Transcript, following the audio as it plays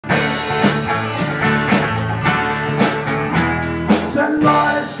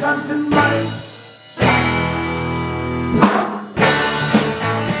some money.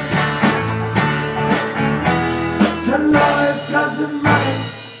 Some lawyers got some money.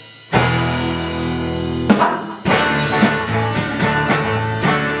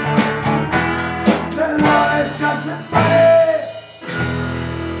 Some lawyers got some money.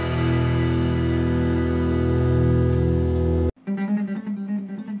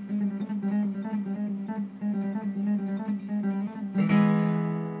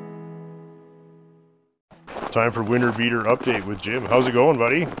 Time for winter beater update with Jim. How's it going,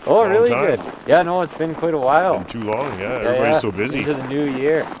 buddy? Oh, really good. Yeah, no, it's been quite a while. Been too long, yeah. Everybody's so busy. Into the new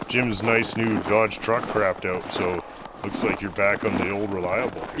year. Jim's nice new Dodge truck crapped out, so looks like you're back on the old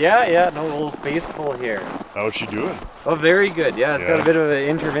reliable. Yeah, no, old faithful here. How's she doing? Oh, very good. Yeah, it's got a bit of an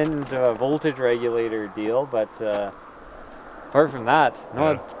intermittent voltage regulator deal, but apart from that,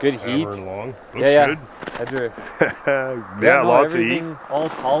 no, good heat. Hammering along. Looks good. Lots of heat. Everything all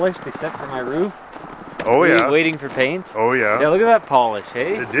polished except for my roof. Oh yeah. Waiting for paint. Oh yeah. Yeah, look at that polish,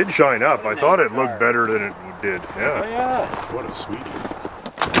 hey? It did shine up. I thought it looked better than it did. Yeah. Oh yeah. What a sweet.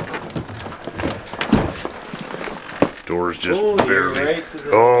 Doors just barely.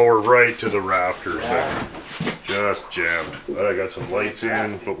 We're right to the rafters there. Just jammed. But I got some lights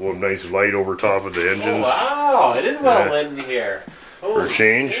in, put one nice light over top of the engines. Oh wow, it is well lit in here. For a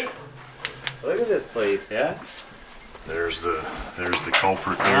change. Look at this place, yeah? There's the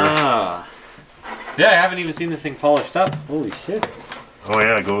culprit there. Ah. Yeah, I haven't even seen this thing polished up. Holy shit. Oh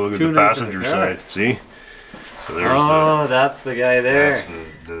yeah, go look at the passenger side. See? So there's that's the guy there. That's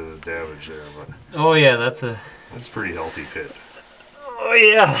the damage there, but oh yeah, that's pretty healthy pit. Oh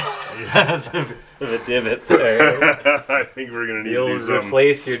yeah. That's a bit of a divot there. I think we're gonna need to do some.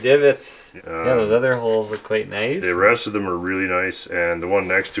 Replace your divots. Yeah, those other holes look quite nice. The rest of them are really nice, and the one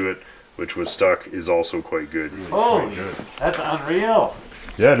next to it, which was stuck, is also quite good. Oh, that's unreal.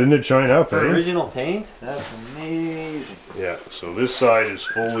 Yeah, didn't it shine up, For original paint? That's amazing. Yeah, so this side is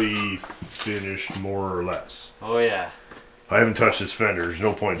fully finished, more or less. Oh yeah. I haven't touched this fender. There's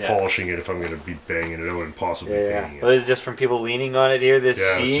no point in polishing it if I'm going to be banging it out and possibly painting it. Well, is it just from people leaning on it here, this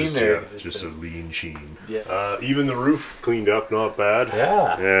sheen? It's just a lean sheen. Yeah. Even the roof cleaned up, not bad.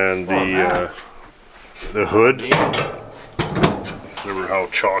 Yeah. And the hood. Remember how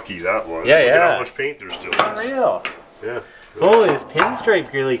chalky that was? Yeah, Look at how much paint there's still. Unreal. Yeah. Oh, this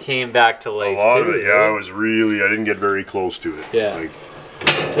pinstripe really came back to life. A lot of it, yeah. I didn't get very close to it. Yeah.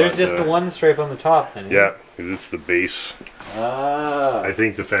 There's just the one stripe on the top then. Yeah, because it's the base. Ah. I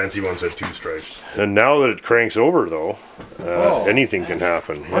think the fancy ones had 2 stripes. And now that it cranks over, though, anything can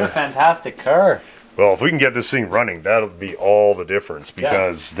happen. What a fantastic car. Well, if we can get this thing running, that'll be all the difference,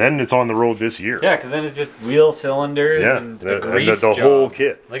 because then it's on the road this year. Yeah, because then it's just wheel cylinders and a grease the whole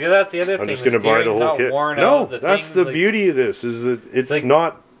kit. Like that's the other thing. I'm just going to buy the whole kit. No, that's the beauty of this, is that it's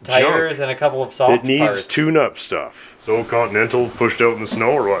not tires junk. And a couple of soft It needs tune-up stuff. So Continental pushed out in the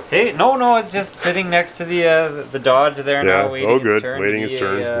snow or what? Hey, no, it's just sitting next to the Dodge there now, waiting its turn. Waiting its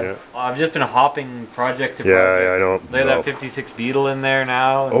turn. Yeah. I've just been hopping project to project. Yeah, I know. They have that 56 Beetle in there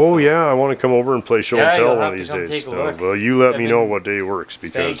now. Oh yeah, I want to come over and play show and tell one of these days. Take a look. Well, you let me know what day works,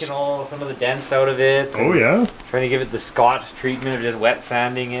 because spanking all some of the dents out of it. Oh yeah. Trying to give it the Scott treatment of just wet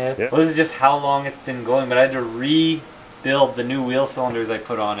sanding it. Yeah. Well, this is just how long it's been going, but I had to rebuild the new wheel cylinders I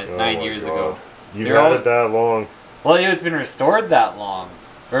put on it 9 years ago. You've had it that long. Well, it's been restored that long.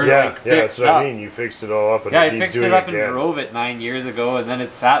 Or that's what I mean. You fixed it all up. And I fixed it up and drove it 9 years ago, and then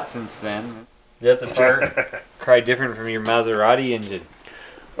it's sat since then. That's a far cry different from your Maserati engine.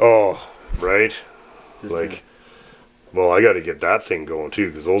 Oh, right. Well, I got to get that thing going too,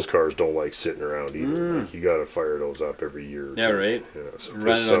 because those cars don't like sitting around either. Like, you got to fire those up every year. Yeah, right. Yeah, so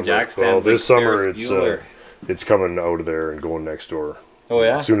running on jack stands. Well, this summer it's coming out of there and going next door. Oh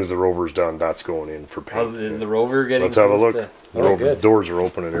yeah. As soon as the Rover's done, that's going in for paint. Is the Rover getting? Let's have a look. The doors are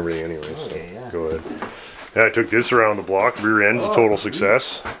open and everything anyway. So go ahead. Yeah, I took this around the block. Rear end's a total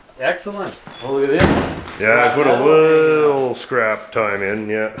success. Excellent. Well, look at this. Yeah, I put a little scrap time in.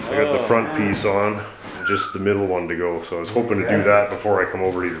 Yeah, I got the front piece on, just the middle one to go. So I was hoping to do that before I come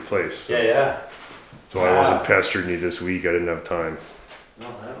over to your place. So. Yeah. So I wasn't pestering you this week. I didn't have time.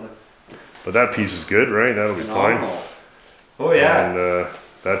 No, that looks. But that piece is good, right? That'll be fine. Oh yeah. And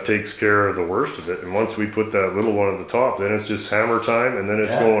that takes care of the worst of it. And once we put that little one at the top, then it's just hammer time, and then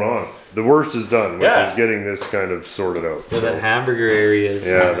it's going on. The worst is done, which is getting this kind of sorted out. Yeah, the hamburger areas.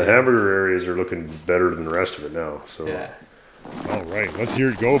 Yeah, the hamburger areas are looking better than the rest of it now. So. Yeah. All right, let's hear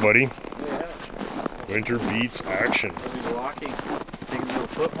it go, buddy. Yeah. Winter beats action. We'll be walking, taking a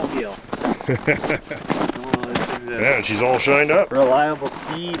little footmobile. Yeah, she's all shined up. Reliable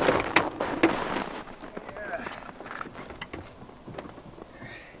speed.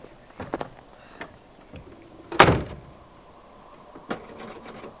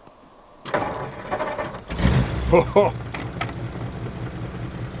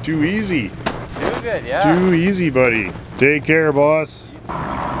 Too easy. Too good, yeah. Too easy, buddy. Take care, boss.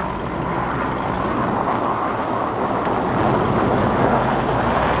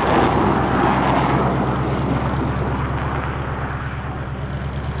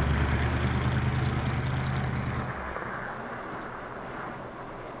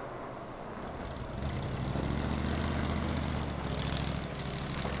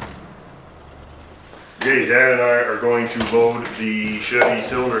 Okay, Dan and I are going to load the Chevy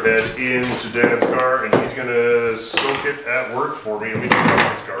cylinder head into Dan's car, and he's going to soak it at work for me. Let me take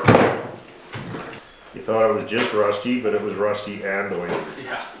out this car. You thought it was just rusty, but it was rusty and oily.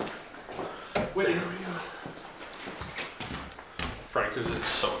 Yeah. Wait. Frank is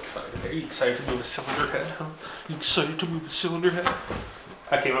so excited. Are you excited to move a cylinder head? Huh? You excited to move the cylinder head?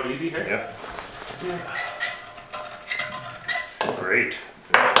 That came out easy, hey? Yeah. Great.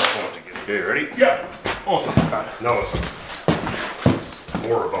 Okay, ready? Yeah. Oh, it's not that bad. No, it's not.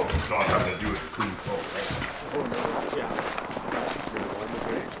 More about not having to do it with clean clothes, right? Oh, no. Yeah.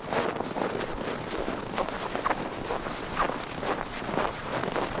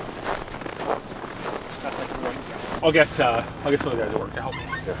 I'll get some of the guys to work to help me.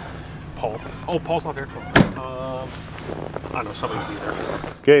 Yeah. Paul. Oh, Paul's not there. I know somebody will be there.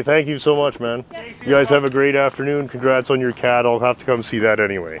 Okay, thank you so much, man. Yeah. You guys have a great afternoon. Congrats on your cat. I'll have to come see that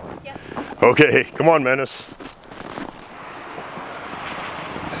anyway. Yeah. Okay, come on, Menace.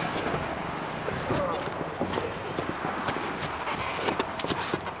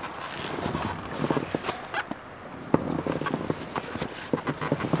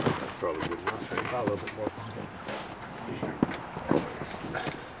 Probably good enough, eh? A little bit more.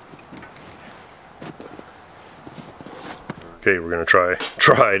 Okay, we're gonna try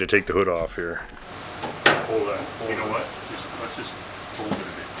to take the hood off here. Hold that. You know what? Let's just fold it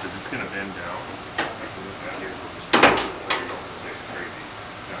a bit because it's gonna bend down. There you go. Okay, there you go.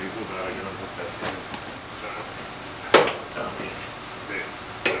 Now you hold that. I'm gonna put that in. Okay.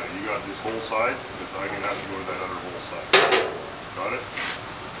 You got this whole side because I'm gonna have to go to that other whole side. Got it?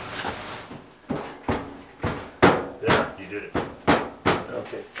 There, you did it.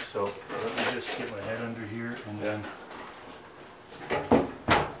 Okay, so let me just get my head under here and then.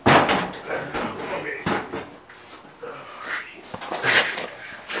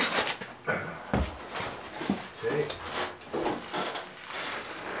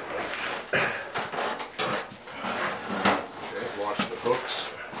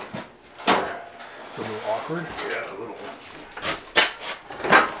 Yeah, a little.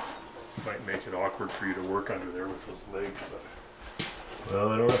 Might make it awkward for you to work under there with those legs, but. Well,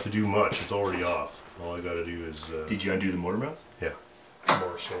 I don't have to do much. It's already off. All I got to do is. Did you undo the motor mount? Yeah.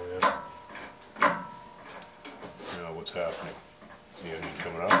 More so, yeah. Now, what's happening? Is the engine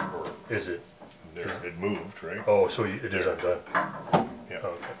coming up, or Is it? there, it moved, right? Oh, so it is undone. Yeah.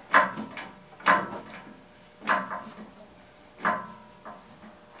 Okay.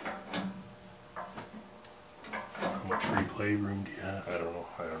 How much free play room do you have? I don't know.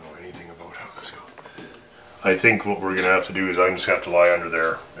 I don't know anything about how this goes. I think what we're gonna have to do is I'm just gonna have to lie under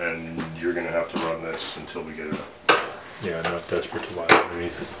there, and you're gonna have to run this until we get it up. Yeah, I'm not desperate to lie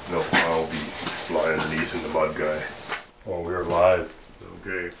underneath it. No, I'll be lying underneath in the mud guy. Well, we're live.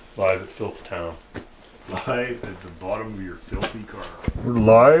 Okay. Live at Filth Town. Live at the bottom of your filthy car. We're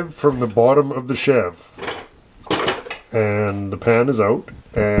live from the bottom of the Chev. And the pan is out,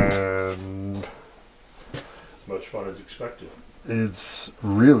 and As much fun as expected. it's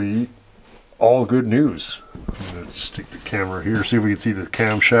really all good news. I'm going to stick the camera here, see if we can see the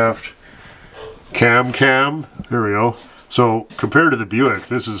camshaft. Cam. There we go. So compared to the Buick,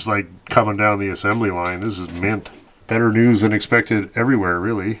 this is like coming down the assembly line. This is mint. Better news than expected everywhere,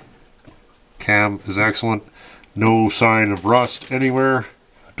 really. Cam is excellent. No sign of rust anywhere.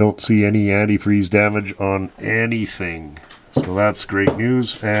 Don't see any antifreeze damage on anything. So that's great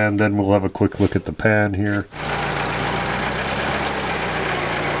news. And then we'll have a quick look at the pan here.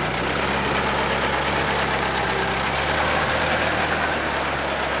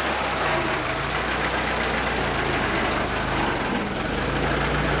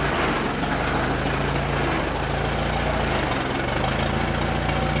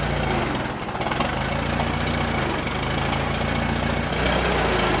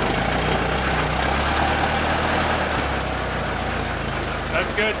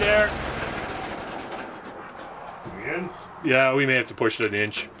 That's good there. We in? Yeah, we may have to push it an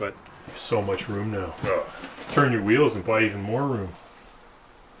inch, but so much room now. Oh, Turn your wheels and buy even more room.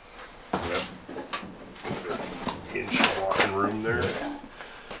 yep. Inch walking room there.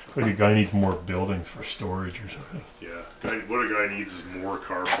 Like a guy needs more buildings for storage or something. Yeah, what a guy needs is more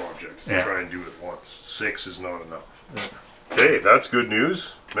car projects to try and do it once. 6 is not enough. Yeah. Okay, that's good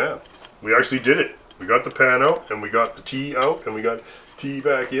news. Man, we actually did it. We got the pan out, and we got the T out, and we got T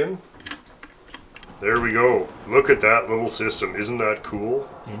back in. There we go. Look at that little system. Isn't that cool?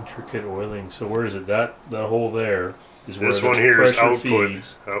 Intricate oiling. So where is it? That hole there is where This the one here is pressure output.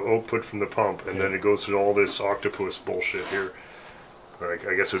 feeds. Output from the pump, and then it goes through all this octopus bullshit here. Like,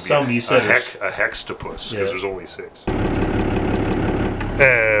 I guess it would Some be you said a hextopus, because Yeah. there's only 6.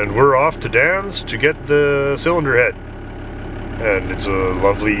 And we're off to Dan's to get the cylinder head. And it's a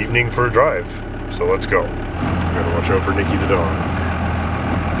lovely evening for a drive. So let's go. Gotta watch out for Nikki the dog.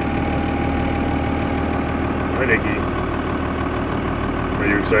 Hi, Nikki. Are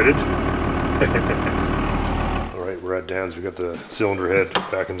you excited? Alright, we're at Dan's. We got the cylinder head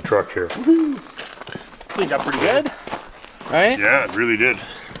back in the truck here. Cleaned up pretty good, right? Yeah, it really did.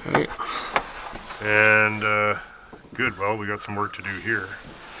 Right. And good. Well, we got some work to do here.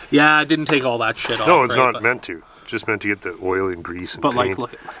 Yeah, I didn't take all that shit off. No, it's right, not but, meant to. It's just meant to get the oil and grease and But paint. like,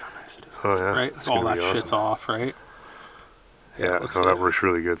 look how nice it is. Oh yeah, Right, it's all gonna that be awesome. shit's off, right? Yeah, looks that good. works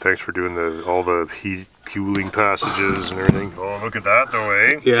really good. Thanks for doing all the heat cooling passages and everything. Oh, look at that though,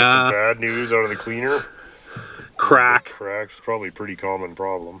 eh? Got Yeah. some bad news out of the cleaner. Crack. Crack's probably a pretty common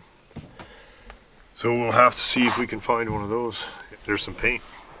problem. So we'll have to see if we can find one of those. There's some paint.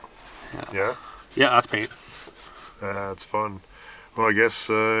 Yeah? Yeah, that's paint. That's fun. Well, I guess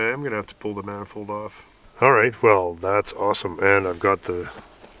I'm gonna have to pull the manifold off. All right. Well, that's awesome. And I've got the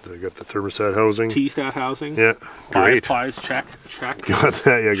thermostat housing. T-stat housing. Yeah, great. Plies, check. Got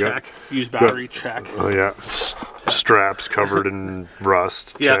that? Yeah, Check. Use battery, check. Oh yeah. Straps covered in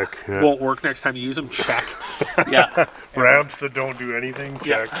rust. Yeah. Check. Yeah. Won't work next time you use them, check. Yeah. Ramps that don't do anything.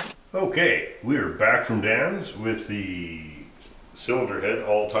 Yeah. Check. Okay, we're back from Dan's with the cylinder head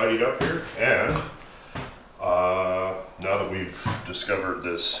all tidied up here, and now that we've discovered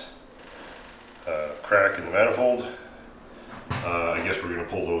this crack in the manifold, I guess we're going to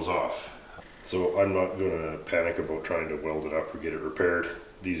pull those off. So I'm not going to panic about trying to weld it up or get it repaired.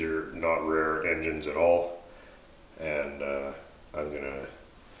 These are not rare engines at all, and I'm going to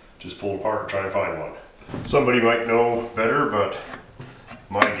just pull it apart and try and find one. Somebody might know better, but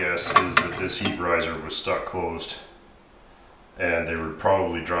my guess is that this heat riser was stuck closed, and they were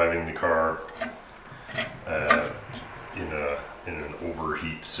probably driving the car in an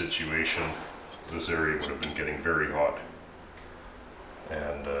overheat situation. So this area would have been getting very hot,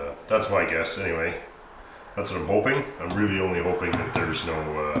 and that's my guess anyway. That's what I'm hoping. I'm really only hoping that there's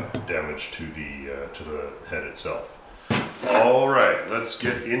no damage to the head itself. All right, let's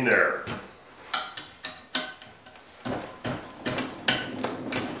get in there.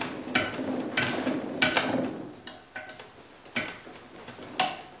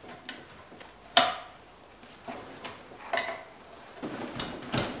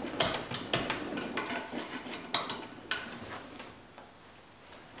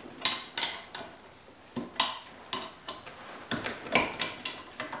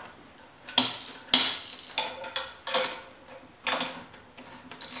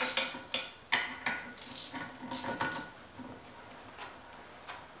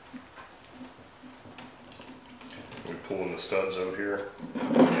 Pulling the studs out here.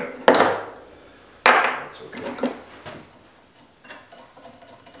 Yeah, that's okay.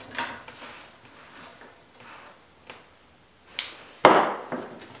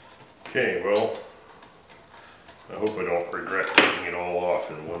 Okay, well, I hope I don't regret taking it all off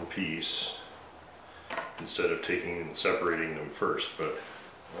in one piece instead of taking and separating them first, but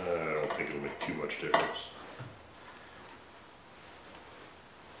I don't think it'll make too much difference.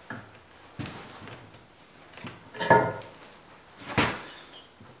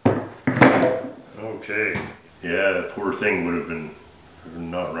 Okay, yeah, that poor thing would have been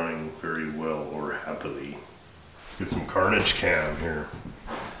not running very well or happily. Let's get some carnage cam here.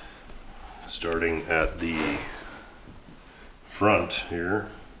 Starting at the front here,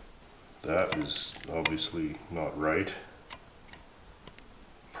 that is obviously not right.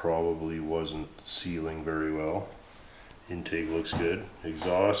 Probably wasn't sealing very well. Intake looks good.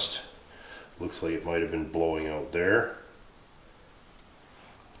 Exhaust looks like it might have been blowing out there.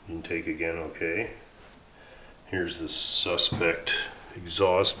 Intake again, okay. Here's the suspect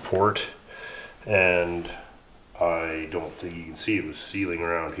exhaust port, and I don't think you can see it was sealing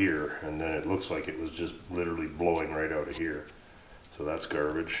around here, and then it looks like it was just literally blowing right out of here. So that's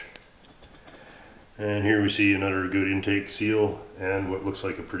garbage. And here we see another good intake seal and what looks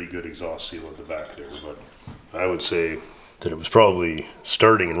like a pretty good exhaust seal at the back there, but I would say that it was probably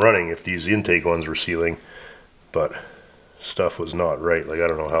starting and running if these intake ones were sealing, but stuff was not right. Like, I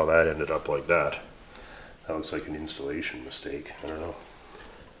don't know how that ended up like that. That looks like an installation mistake. I don't know.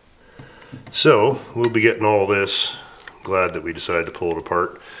 So we'll be getting all this. Glad that we decided to pull it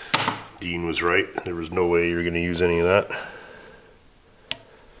apart. Dean was right. There was no way you're going to use any of that.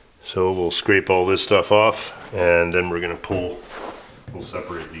 So we'll scrape all this stuff off, and then we're going to we'll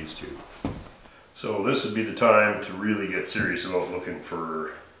separate these two. So this would be the time to really get serious about looking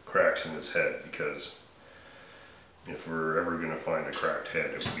for cracks in this head, because if we're ever going to find a cracked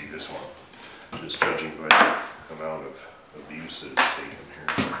head, it would be this one. Just judging by the amount of abuse that it's taken here.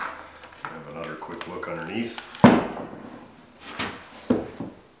 Have another quick look underneath.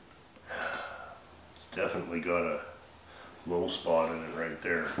 It's definitely got a low spot in it right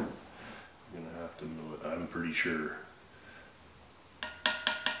there. I'm gonna have to move it. I'm pretty sure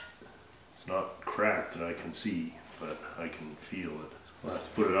it's not cracked that I can see, but I can feel it. I'll have to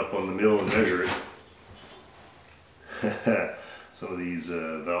put it up on the mill and measure it. Some of these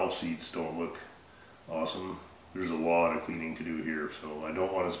valve seats don't look awesome. There's a lot of cleaning to do here, so I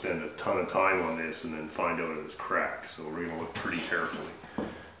don't want to spend a ton of time on this and then find out it was cracked. So we're going to look pretty carefully.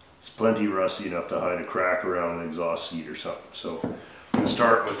 It's plenty rusty enough to hide a crack around an exhaust seat or something. So I'm going to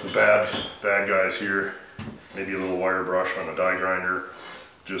start with the bad guys here. Maybe a little wire brush on a die grinder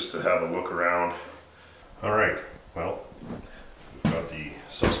just to have a look around. Alright, well, we've got the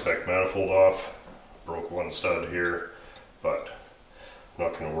suspect manifold off. Broke one stud here, but I'm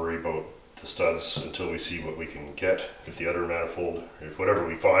not going to worry about the studs until we see what we can get. If the other manifold, if whatever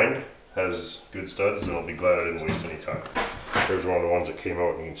we find has good studs, then I'll be glad I didn't waste any time. There's one of the ones that came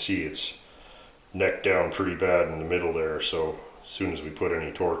out, and you can see it's necked down pretty bad in the middle there, so as soon as we put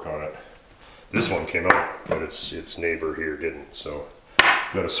any torque on it. This one came out, but its neighbor here didn't, so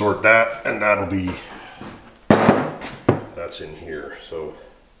got to sort that, and that's in here. So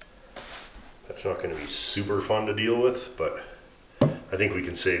that's not going to be super fun to deal with, but I think we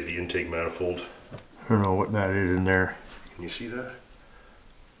can save the intake manifold. I don't know what that is in there. Can you see that?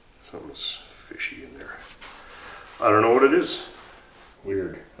 Something's fishy in there. I don't know what it is.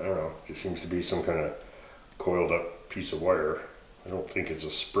 Weird. I don't know. Just seems to be some kind of coiled up piece of wire. I don't think it's a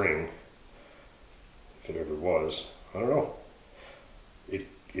spring. If it ever was. I don't know.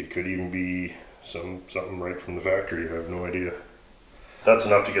 It could even be something right from the factory. I have no idea. That's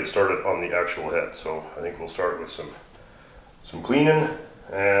enough to get started on the actual head. So I think we'll start with some cleaning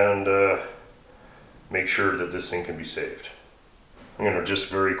and make sure that this thing can be saved. I'm going to just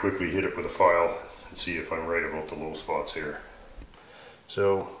very quickly hit it with a file and see if I'm right about the low spots here.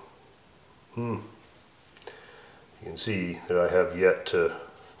 So, you can see that I have yet to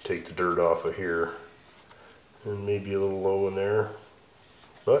take the dirt off of here, and maybe a little low in there.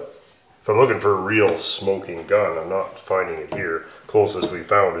 But if I'm looking for a real smoking gun, I'm not finding it here. Closest we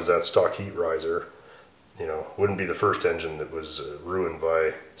found is that stock heat riser. You know, wouldn't be the first engine that was ruined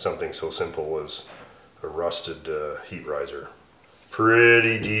by something so simple as a rusted heat riser.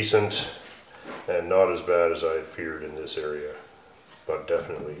 Pretty decent, and not as bad as I had feared in this area, but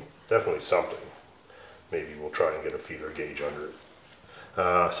definitely something. Maybe we'll try and get a feeler gauge under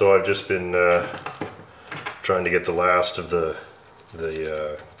it. So I've just been trying to get the last of the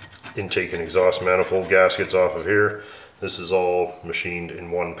intake and exhaust manifold gaskets off of here. This is all machined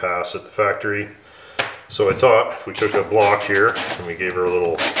in one pass at the factory. So I thought if we took a block here and we gave her a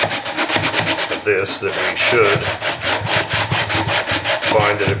little of this, that we should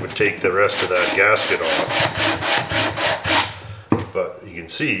find that it would take the rest of that gasket off. But you can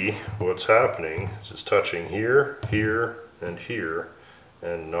see what's happening is it's touching here, here, and here,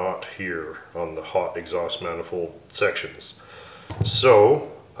 and not here on the hot exhaust manifold sections.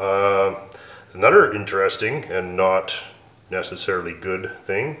 So another interesting and not necessarily good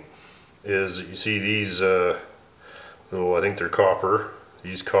thing is that you see these little, I think they're copper,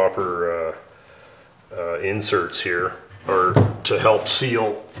 these copper inserts here are to help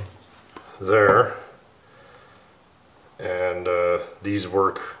seal there, and these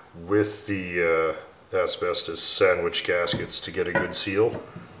work with the asbestos sandwich gaskets to get a good seal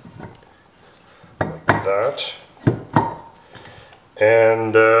like that.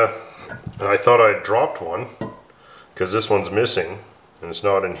 And I thought I'd dropped one because this one's missing and it's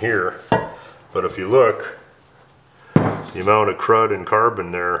not in here, but if you look, the amount of crud and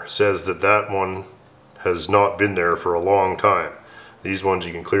carbon there says that that one has not been there for a long time. These ones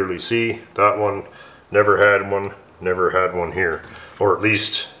you can clearly see. That one never had one here, or at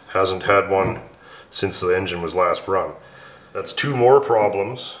least hasn't had one since the engine was last run. That's two more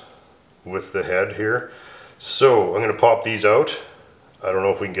problems with the head here. So I'm going to pop these out. I don't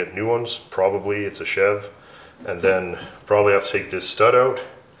know if we can get new ones. Probably it's a Chevy. And then probably have to take this stud out,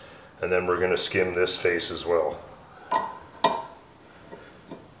 and then we're going to skim this face as well.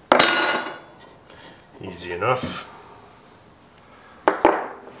 Easy enough.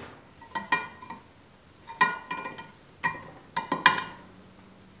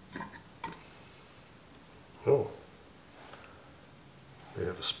 Oh, they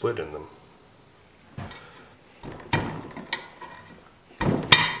have a split in them.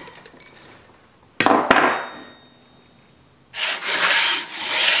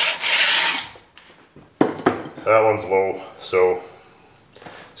 That one's low, so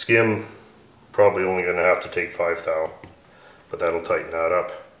skim probably only going to have to take 5 thou, but that'll tighten that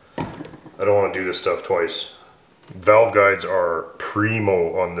up. I don't want to do this stuff twice. Valve guides are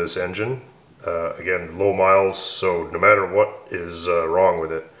primo on this engine. Again, low miles, so no matter what is wrong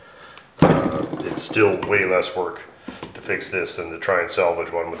with it, it's still way less work to fix this than to try and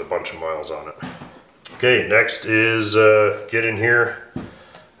salvage one with a bunch of miles on it. Okay, next is get in here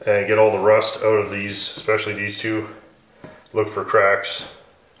and get all the rust out of these, especially these two. Look for cracks.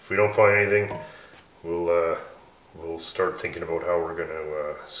 If we don't find anything, we'll start thinking about how we're going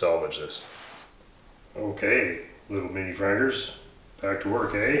to salvage this. Okay, little mini frankers, back to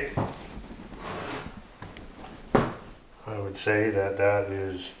work, eh? I would say that that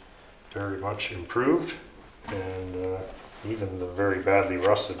is very much improved, and even the very badly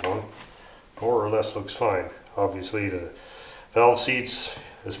rusted one more or less looks fine. Obviously the valve seats,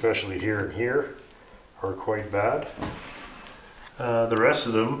 especially here and here, are quite bad. The rest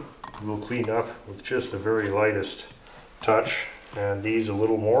of them we'll clean up with just the very lightest touch, and these a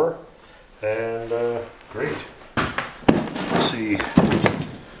little more, and great. Let's see,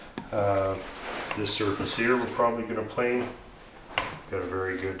 this surface here we're probably going to plane. Got a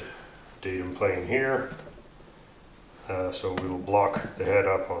very good datum plane here, so we will block the head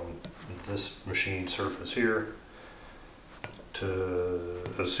up on this machine surface here, to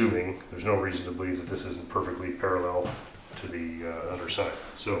assuming there's no reason to believe that this isn't perfectly parallel to the other side.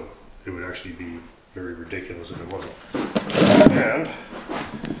 So it would actually be very ridiculous if it wasn't. And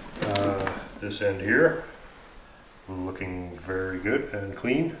this end here, looking very good and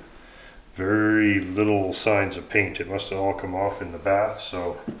clean. Very little signs of paint. It must have all come off in the bath,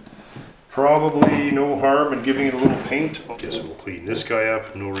 so probably no harm in giving it a little paint. I guess we'll clean this guy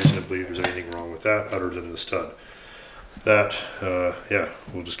up. No reason to believe there's anything wrong with that other than the stud. That, yeah,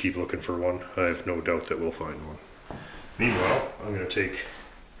 we'll just keep looking for one. I have no doubt that we'll find one. Meanwhile, I'm going to take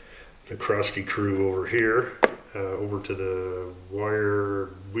the crusty crew over here, over to the wire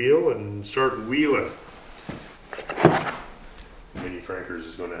wheel and start wheeling. Mini Frankers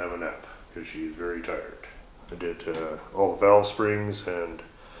is going to have a nap because she's very tired. I did all the valve springs and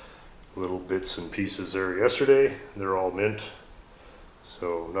little bits and pieces there yesterday. They're all mint,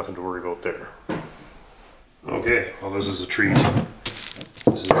 so nothing to worry about there. Okay, well, this is a treat.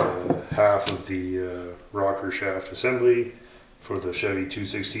 This is half of the rocker shaft assembly for the Chevy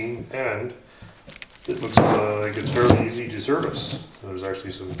 216, and it looks like it's fairly easy to service. There's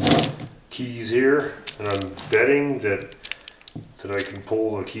actually some keys here, and I'm betting that I can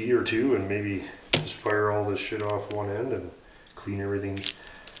pull a key or two and maybe just fire all this shit off one end and clean everything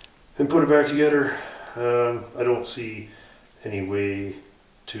and put it back together. I don't see any way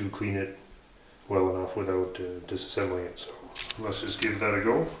to clean it well enough without disassembling it, so let's just give that a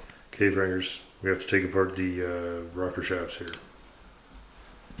go. Okay, Frankers, we have to take apart the rocker shafts here.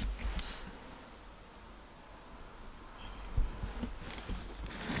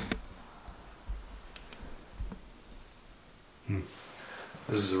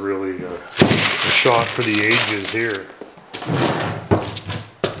 This is really a shot for the ages here.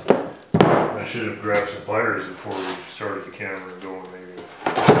 I should have grabbed some pliers before we started the camera going, maybe.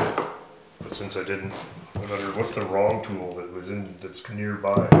 But since I didn't, I wondered what's the wrong tool that was in that's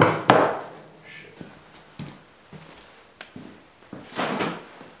nearby.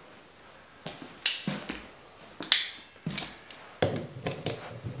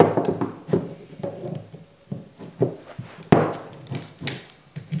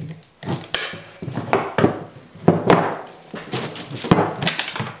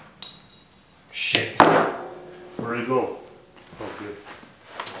 Shit. Where'd it go? Oh, good.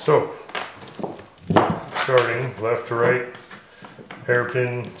 So, starting left to right,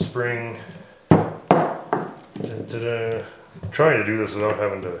 hairpin, spring. Trying to do this without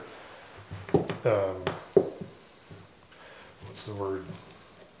having to, what's the word?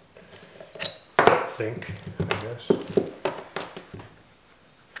 Think, I guess.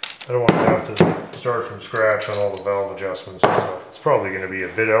 I don't want to have to start from scratch on all the valve adjustments and stuff. It's probably going to be a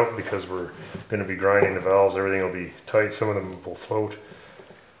bit out because we're going to be grinding the valves. Everything will be tight. Some of them will float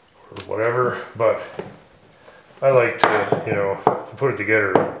or whatever. But I like to, you know, if you put it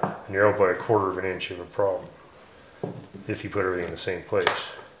together and you're out by 1/4 of an inch, you have a problem. If you put everything in the same place.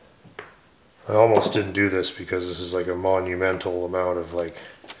 I almost didn't do this because this is like a monumental amount of like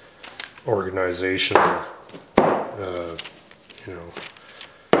organizational, you know,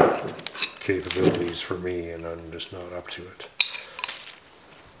 capabilities for me, and I'm just not up to it.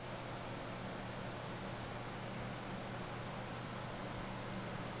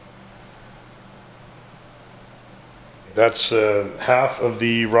 That's half of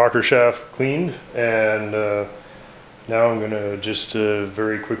the rocker shaft cleaned, and now I'm gonna just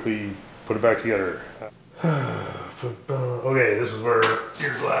very quickly put it back together. Okay, this is where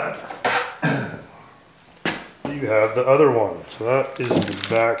you're glad you have the other one. So that is the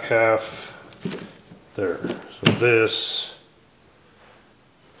back half there. So this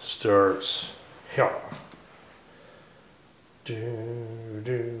starts here.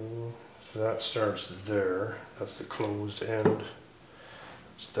 So that starts there. That's the closed end.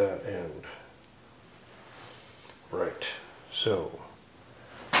 It's that end. Right. So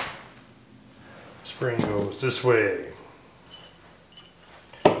spring goes this way.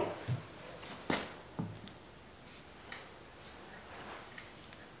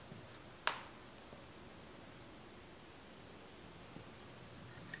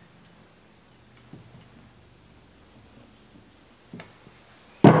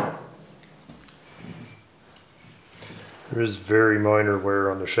 There is very minor wear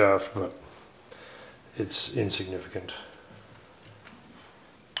on the shaft, but it's insignificant.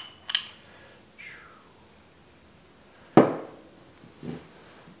 And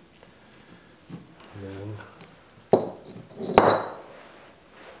then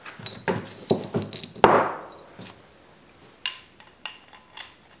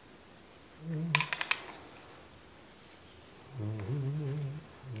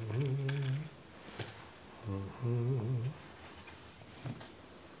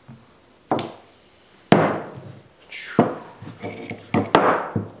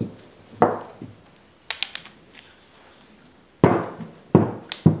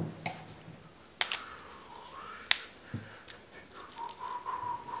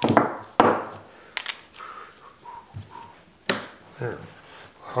there.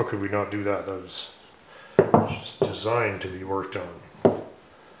 How could we not do that? That was just designed to be worked on.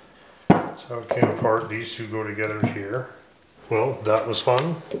 That's how it came apart. These two go together here. Well, that was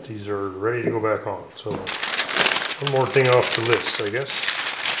fun. These are ready to go back on. So one more thing off the list, I guess.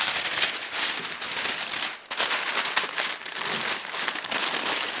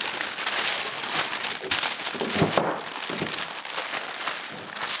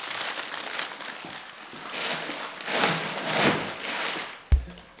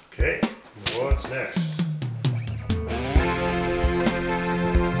 Okay, what's next?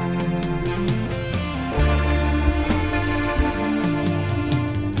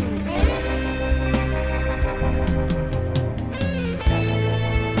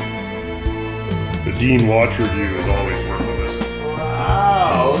 The Dean watch review is always worth a listen.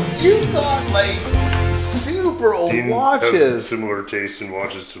 Wow, you've got like super old Dean has watches. similar taste in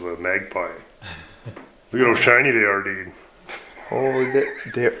watches to a Magpie. Look at how shiny they are, Dean. Oh,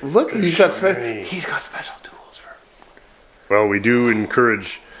 look, he's got special tools for. Well, we do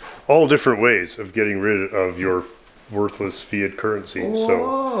encourage all different ways of getting rid of your worthless fiat currency.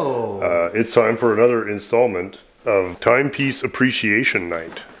 So it's time for another installment of Timepiece Appreciation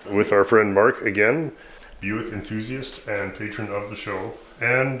Night with our friend Mark again, Buick enthusiast and patron of the show,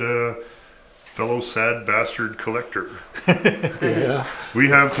 and fellow sad bastard collector. Yeah. We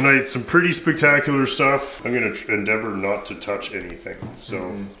have tonight some pretty spectacular stuff. I'm going to endeavor not to touch anything.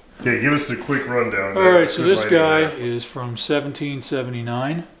 So, okay, give us a quick rundown. All right, so this guy is from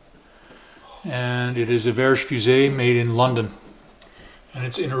 1779, and it is a Verge Fusée made in London, and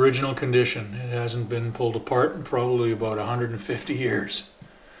it's in original condition. It hasn't been pulled apart in probably about 150 years.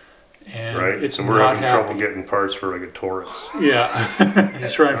 And right, it's so we're not having trouble getting parts for like a Taurus. Yeah,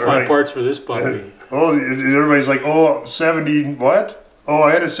 just try and find parts for this puppy. Oh, everybody's like, oh, 70 what? Oh,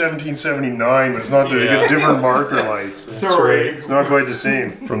 I had a 1779, but it's not the Yeah. different marker lights. That's right. It's not quite the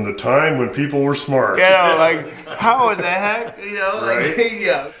same. From the time when people were smart. You know, like, how in the heck? You know, like, Right?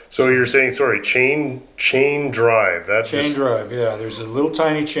 yeah. So you're saying, sorry, chain drive. That's Chain drive, yeah. There's a little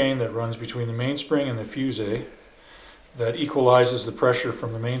tiny chain that runs between the mainspring and the fusee that equalizes the pressure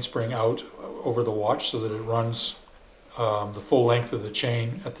from the mainspring out over the watch so that it runs the full length of the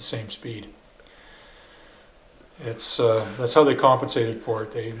chain at the same speed. It's that's how they compensated for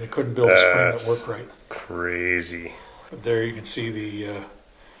it. They couldn't build a spring that worked right. Crazy. But there you can see the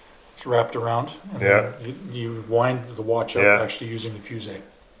it's wrapped around. And Yeah. then you wind the watch up actually using the fusee.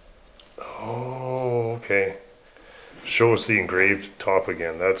 Oh, okay. Show us the engraved top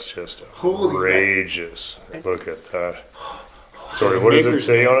again. That's just Holy outrageous. Look at that. Sorry, The what does it maker's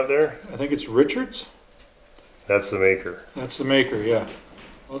say name. on it there? I think it's Richards. That's the maker. That's the maker, yeah.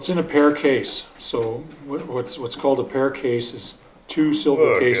 Well, it's in a pear case. So what's called a pear case is 2 silver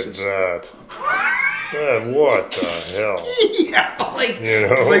Look cases. at that. Man, what the hell? Yeah, like, You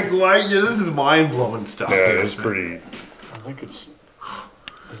know? like why? Yeah, this is mind blowing stuff. Yeah, here, it's man. pretty. I think it's.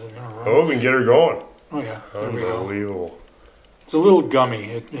 Is it gonna run? Oh, we can get her going. Oh yeah, there we go. Unbelievable. It's a little gummy.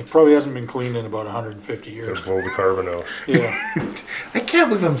 It probably hasn't been cleaned in about 150 years. Just blow the carbon out. Yeah. I can't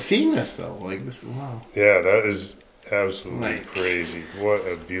believe I'm seeing this though. Like this, wow. Yeah, that is absolutely Like- crazy. What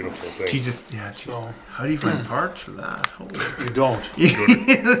a beautiful Do you thing. just yeah? It's just, So how do you find parts for that? Holy. you don't. yeah.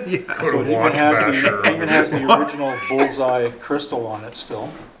 Go So to it Watch Basher. even has the original bullseye crystal on it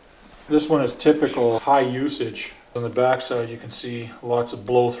still. This one is typical high usage. On the back side you can see lots of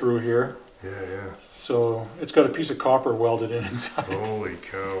blow through here. Yeah, yeah. So it's got a piece of copper welded in inside. Holy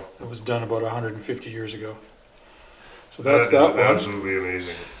cow. It was done about 150 years ago. So That that's is that one. absolutely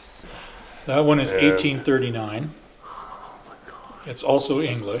amazing. That one is And- 1839. It's also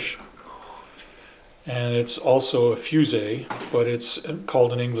English. And it's also a fusee, but it's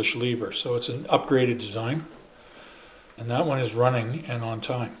called an English lever. So it's an upgraded design. And that one is running and on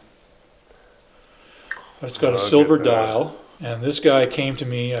time. But it's got a I'll silver get that. dial. And this guy came to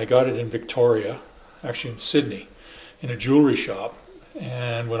me, I got it in Victoria, actually in Sydney, in a jewelry shop.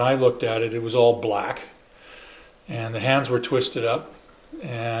 And when I looked at it, it was all black. And the hands were twisted up.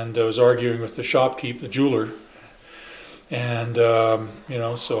 And I was arguing with the shopkeep, the jeweler. And, you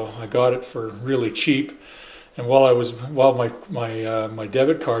know, so I got it for really cheap. And while my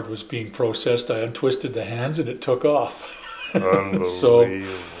debit card was being processed, I untwisted the hands and it took off. Unbelievable. So,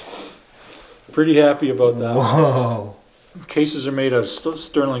 pretty happy about that one. Whoa. Cases are made out of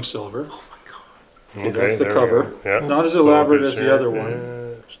sterling silver. Okay, That's the there we cover. go. Yeah. Not as elaborate Focus as the here. other one.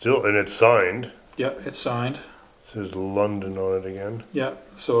 Yeah. Still, and it's signed. Yeah, it's signed. It says London on it again. Yeah,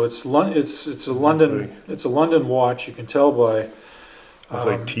 so it's a London watch. You can tell by It's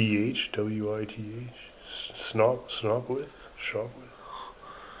like THWITH. Snop width? Shop width?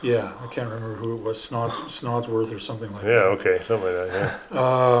 yeah. I can't remember who it was. Snodsworth or something like Yeah, okay, something like that.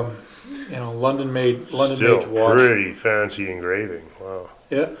 Yeah. that. You know, London made Still watch. pretty fancy engraving. Wow.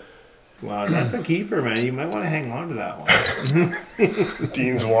 Yeah, Wow, that's a keeper, man. You might want to hang on to that one.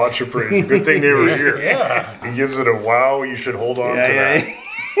 Dean's watch appraisal. Good thing they were here. Yeah. He gives it a wow. You should hold on to that.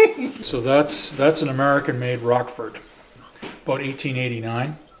 so that's an American-made Rockford, about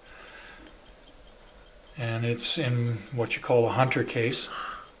 1889, and it's in what you call a hunter case.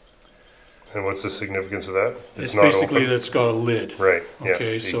 And what's the significance of that? It's not basically open? that's got a lid. Right. Yeah.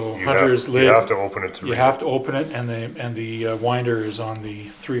 Okay, so you hunter's have, lid. You have to open it to You read have it. to open it, and the winder is on the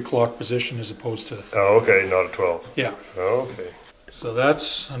 3 o'clock position as opposed to Oh, okay, not a 12. yeah. Oh, okay. So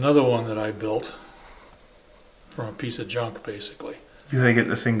that's another one that I built from a piece of junk, basically. You gotta get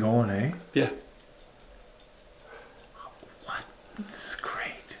this thing going, eh? Yeah. What? This is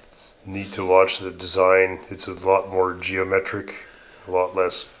great. Neat to watch the design. It's a lot more geometric, a lot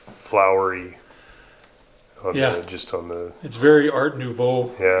less flowery. Yeah. Just on the It's very Art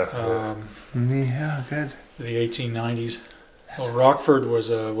Nouveau, yeah. Yeah, good. the 1890s. Well, Rockford was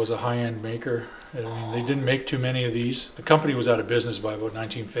a high-end maker. I mean, they didn't make too many of these. The company was out of business by about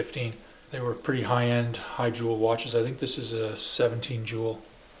 1915. They were pretty high-end, high-jewel watches. I think this is a 17 jewel.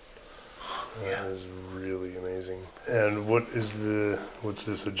 That is really amazing. And what's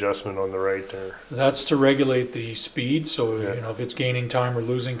this adjustment on the right there? That's to regulate the speed, so Yeah. you know if it's gaining time or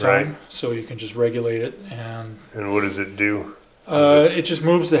losing time. Right. So you can just regulate it, and And what does it do? it just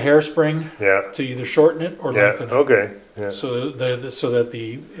moves the hairspring Yeah. to either shorten it or Yeah. lengthen it. Okay. Yeah. So that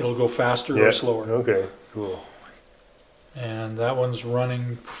it'll go faster Yeah. or slower. Okay. Cool. And that one's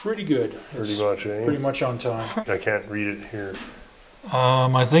running pretty good. Pretty much, eh? Pretty much on time. I can't read it here.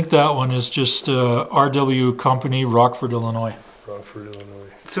 I think that one is just RW Company, Rockford, Illinois. Rockford, Illinois.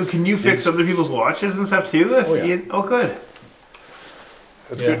 So can you fix other people's watches and stuff too? If Oh, yeah. oh, good.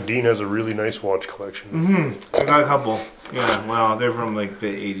 That's Yeah. good. Dean has a really nice watch collection. I got a couple. Yeah, well, they're from like the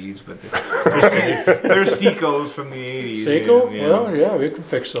 80s, but they're Seikos from the 80s. Seiko? Yeah, Well, yeah, we can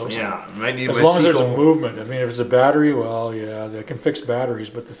fix those. yeah. Might need As my long as there's a Seiko. movement. I mean, if it's a battery, well, yeah, they can fix batteries.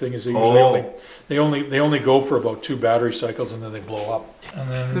 But the thing is, they usually they only go for about 2 battery cycles and then they blow up.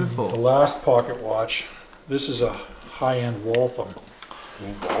 And then Beautiful. the last pocket watch. This is a high-end Waltham.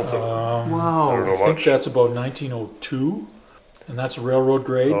 Waltham. I don't Wow. know I think much. that's about 1902, and that's a railroad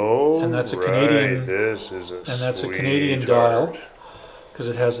grade. Oh, and that's a right. Canadian. This is a And that's a sweet Canadian card. dial because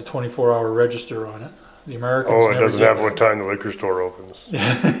it has a 24-hour register on it. The Americans Oh, it never doesn't did have that. what time the liquor store opens.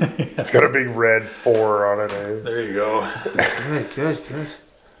 It's got a big red 4 on it. Eh? There you go. Good, good, good.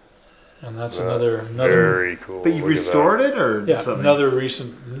 And that's another very cool. But you restored it, or yeah, something? another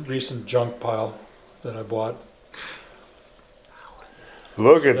recent junk pile that I bought.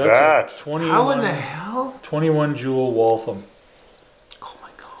 Look So at that's that. a 21, How in the hell? 21 jewel Waltham, Oh my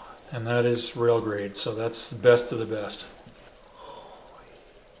god. and that is rail grade, so that's the best of the best.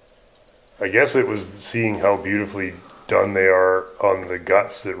 I guess it was seeing how beautifully done they are on the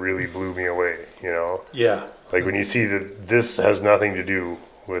guts that really blew me away, you know? Yeah. Like when you see that this has nothing to do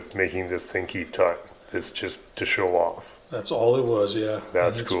with making this thing keep time. It's just to show off. That's all it was, yeah.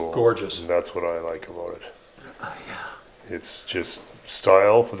 That's and it's cool. Gorgeous. And that's what I like about it. It's just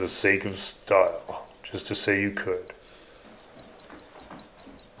style for the sake of style. Just to say you could.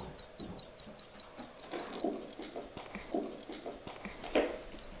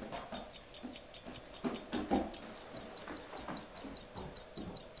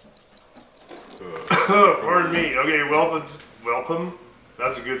 Pardon me. Okay, welcome.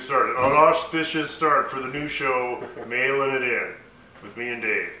 That's a good start. An auspicious start for the new show, Mailing It In, with me and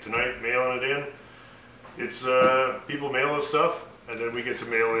Dave. Tonight, Mailing It In. It's people mail us stuff, and then we get to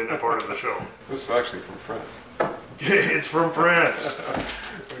mail in a part of the show. This is actually from France. It's from France.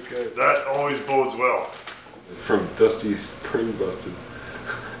 Okay. That always bodes well. From Dusty Spring Busted.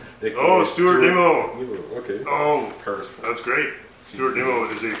 Oh, Stuart Nimmo. Okay. Oh, Paris. that's great. Stuart Nimmo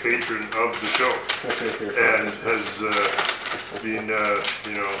is a patron of the show and has been,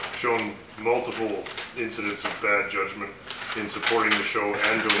 shown multiple incidents of bad judgment in supporting the show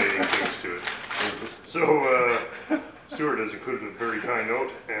and donating things to it. So, Stuart has included a very kind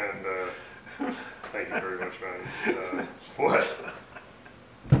note, and thank you very much, man. What?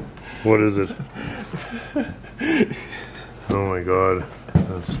 What is it? Oh my god,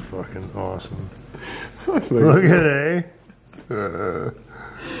 that's fucking awesome. Look at it, eh?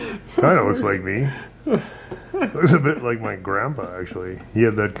 Kind of looks like me. Looks a bit like my grandpa, actually. He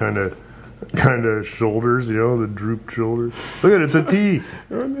had that kind of shoulders, you know, the drooped shoulders. Look at it, it's a T.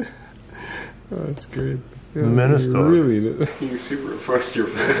 Oh, that's great. Yeah, Menace you dog. really, you superimposed your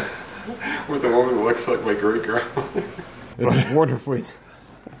face with a woman who looks like my great grandma. It's wonderfully.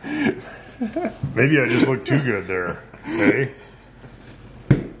 Maybe I just look too good there. Hey,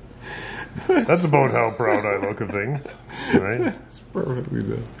 that's about how proud I look of things, right? It's perfectly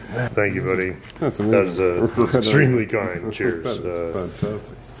done. Thank you, buddy. That's That is amazing. extremely kind. Cheers. That is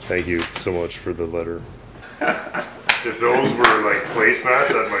fantastic. Thank you so much for the letter. If those were like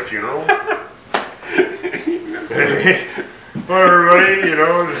placemats at my funeral, well, everybody,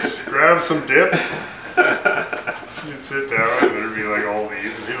 just grab some dip. You'd sit down and there'd be like all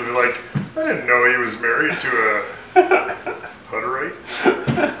these, and people would be like, I didn't know he was married to a Hutterite.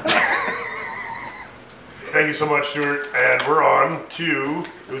 Thank you so much, Stuart. And we're on to,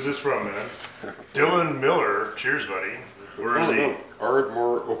 who's this from, man? Dylan Miller. Cheers, buddy. Where is he?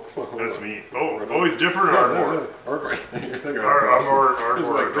 Ardmore, Oklahoma. That's me. Oh, he's different, Ardmore. Ardmore. You're thinking of Ardmore. This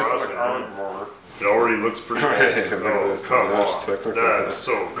is like Ardrossan. Ardmore. It already looks pretty good. Oh, come on. Technical. That is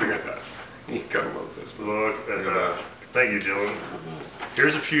so Look good. at that. You gotta love this. Look at Look at that. that. Thank you, Dylan.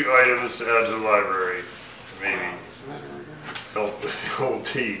 Here's a few items to add to the library. Maybe Isn't that help with the old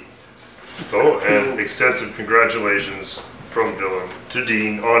tea. Oh, and extensive congratulations from Dylan to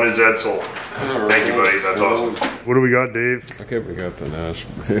Dean on his Edsel. Thank you, buddy. That's awesome. What do we got, Dave? Okay, we got the Nash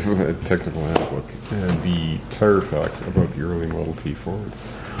technical handbook and the tire facts about the early Model T Ford.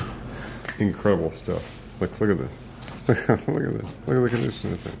 Incredible stuff. Look at this. Look at this. Look at the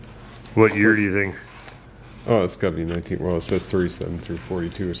condition of this thing. What year do you think? Oh, it's got to be 19. Well, it says 37 through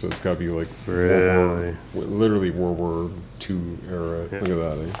 42, so it's got to be like Really? literally World War II era. Yeah. Look at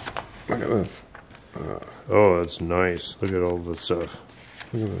that. Eh? Look at this. Oh, that's nice. Look at all the stuff.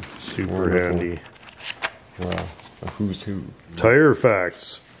 Look at this. Super Wonderful. handy. Wow. A who's who. Tire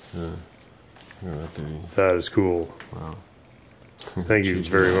facts. Yeah. Look at that baby. That is cool. Wow. Thank you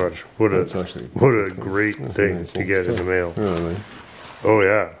very much. What That's actually a great that's thing nice to old get in stuff. the mail. Really? Oh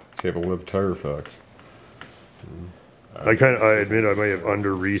yeah. Table live tire facts. I admit I might have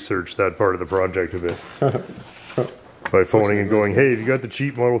under-researched that part of the project a bit. By phoning and going, hey, have you got the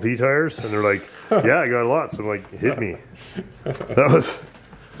cheap Model T tires? And they're like, yeah, I got lots. I'm like, hit me. That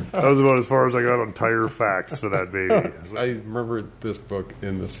was about as far as I got on tire facts for that baby. I remember this book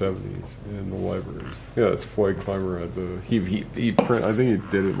in the 70s in the libraries. Yeah, it's Floyd Clymer had he print. I think he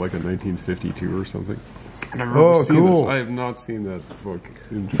did it like in 1952 or something. And I remember seeing this. I have not seen that book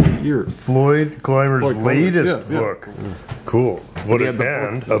in years. Floyd Clymer's latest yeah, book. Yeah. Cool. What He a had the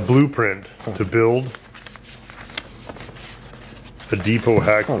band. A blueprint to build a depot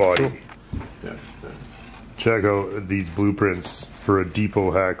hack body. Cool. Yeah. Check out these blueprints for a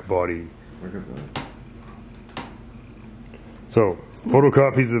depot hack body. Look at that. So,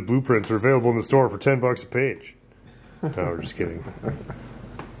 Photocopies of blueprints are available in the store for $10 a page. No, we're just kidding.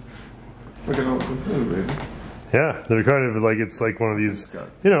 Look at all that's amazing. Yeah, they're kind of like, it's like one of these,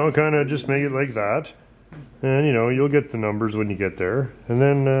 you know, kind of just make it like that. And, you know, you'll get the numbers when you get there. And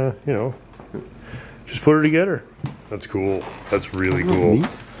then, you know, just put it together. That's cool. That's really cool. Neat.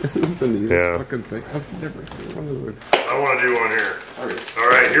 Isn't the neatest Yeah. fucking thing? I've never seen one of those. I want to do one here. Okay. All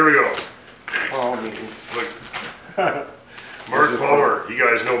right, here we go. Oh, man. Look. Mark Palmer. You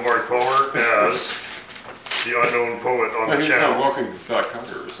guys know Mark Palmer as the unknown poet on the channel. Walking Black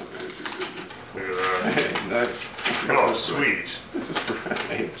Cover or something. Look at that. Hey, nice. Oh, sweet. This is for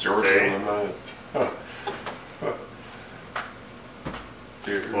hey, George Hey. on mine.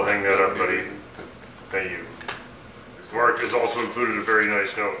 We'll hang that up, buddy. Thank you. Mark has also included a very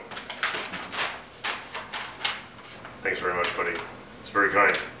nice note. Thanks very much, buddy. It's very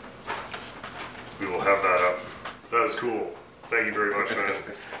kind. We will have that up. That is cool. Thank you very much, man.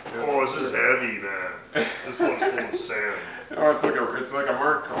 Oh, this is heavy, man. This one's full of sand. Oh, it's like a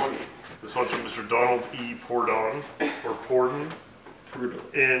Marconi. This one's from Mr. Donald E. Pordon, or Porden,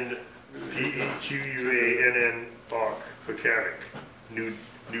 in Pequann, Pequannock, New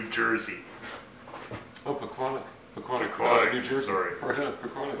Jersey. Oh, Pequannock. Pequannock, New Jersey. sorry. Pequannock.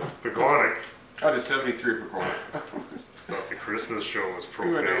 Pequannock. I did 73 Pequannock. Thought the Christmas show was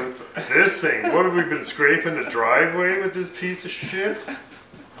profane. This thing, what have we been scraping the driveway with this piece of shit?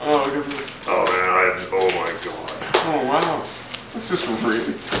 Oh, look at this. Oh man, oh my god. Oh, wow. This is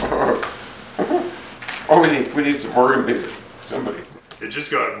really Oh, we need some organ music. Somebody. It just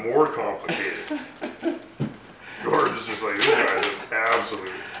got more complicated. George is just like, this guy's an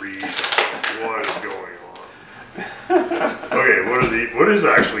absolute retard. What is going on? Okay, what is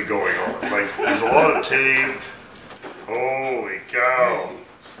actually going on? Like, there's a lot of tape. Holy cow.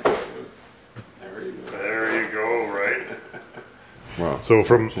 There you go, right? Wow. So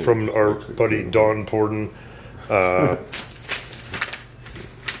from our buddy Don Porden,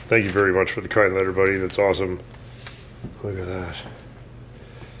 thank you very much for the kind letter, buddy. That's awesome. Look at that.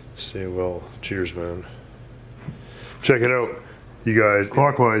 Stay well. Cheers, man. Check it out, you guys.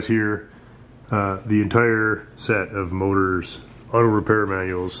 Clockwise here, the entire set of motors, auto repair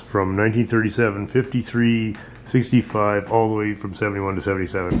manuals from 1937, 53, 65, all the way from 71 to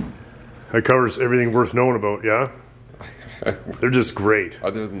 77. That covers everything worth knowing about, yeah? They're just great.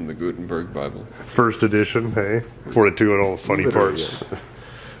 Other than the Gutenberg Bible. First edition, hey? Before they took out all the funny parts.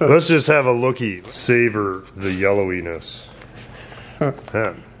 Let's just have a looky. Savor the yellowiness.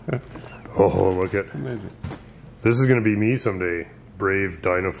 Yeah. Oh, look at. Amazing. This is going to be me someday. Brave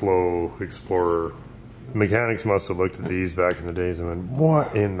Dynaflow Explorer. Mechanics must have looked at these back in the days and went,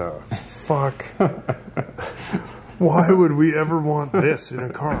 what in the fuck? Why would we ever want this in a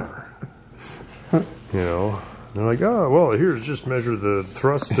car? You know? They're like, oh, well, here's just measure the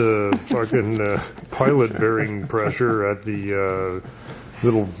thrust fucking pilot bearing pressure at the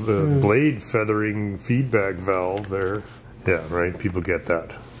little blade feathering feedback valve there. Yeah, right? People get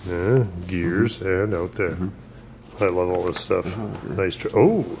that. Yeah, gears and out there. I love all this stuff. Nice.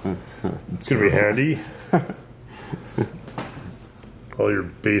 Oh, it's going to be handy. All your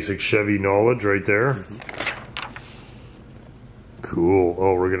basic Chevy knowledge right there. Cool.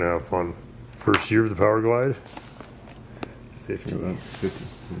 Oh, we're going to have fun. First year of the Power Glide. 50.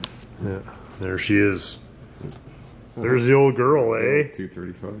 Yeah, there she is. There's the old girl, eh?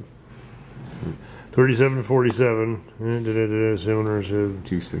 235. 37 to 47. Cylinders.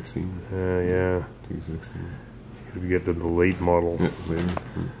 216. Yeah. 216. Could we get the late model? Yeah, later.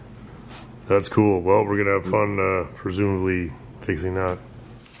 That's cool. Well, we're gonna have fun, presumably fixing that.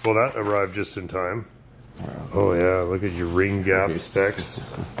 Well, that arrived just in time. Wow. Oh yeah, look at your ring gap specs.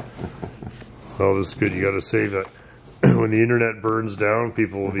 Oh, this is good. You got to save that. When the internet burns down,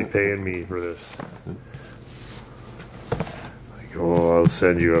 people will be paying me for this. Like, oh, I'll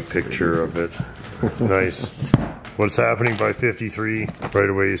send you a picture of it. Nice. What's happening by 53? Right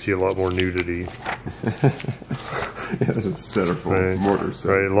away, you see a lot more nudity. Yeah, there's a set of motors.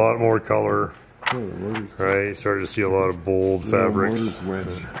 Right, a lot more color. Oh, the motors. Right, starting to see a lot of bold fabrics.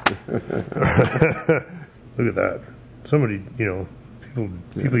 Motors Look at that. Somebody, you know,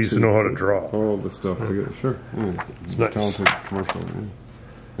 people used to know how to draw. All the stuff together. Sure. Yeah, It's nice. Talented commercial,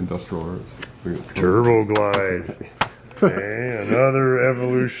 industrial arts. Turbo Glide. Okay, another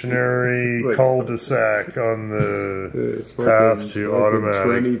evolutionary like, cul-de-sac on the path to automatic.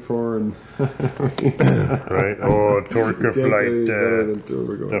 20 porn. Right? Oh, Torque Flight,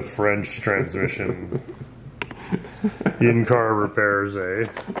 the the French transmission. In-car repairs, eh?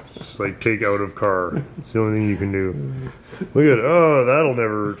 Just like take out of car. It's the only thing you can do. Look at, oh, that'll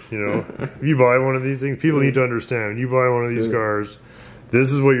never, you know. If you buy one of these things, people need to understand. When you buy one of these cars,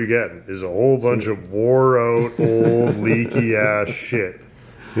 This is what you're getting, is a whole bunch of wore out, old, leaky ass shit.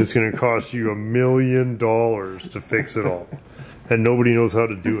 It's gonna cost you $1 million to fix it all. And nobody knows how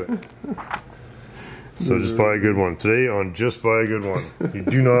to do it. So just buy a good one. Today on Just Buy a Good One. You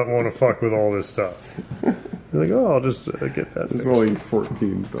do not want to fuck with all this stuff. You're like, oh, I'll just get that It's fixed. only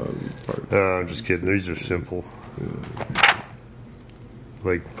 14,000 parts. No, I'm just kidding. These are simple.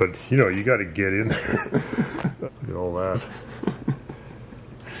 Like, but you know, you got to get in there. Look at all that.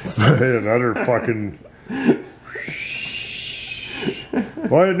 Another fucking.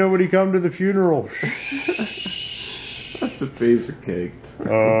 Why did nobody come to the funeral? That's a piece of cake.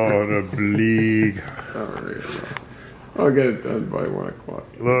 Oh, the bleak. Alright. I'll get it done by 1 o'clock.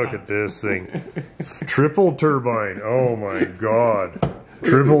 Look at this thing. Triple turbine. Oh my god.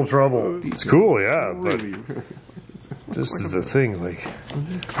 Triple trouble. It's cool, yeah, but this is the thing, like,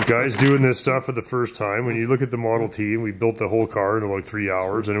 the guys doing this stuff for the first time, when you look at the Model T, and we built the whole car in about 3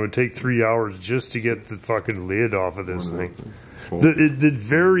 hours, and it would take 3 hours just to get the fucking lid off of this thing. It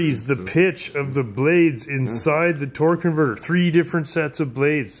varies the pitch of the blades inside the torque converter. 3 different sets of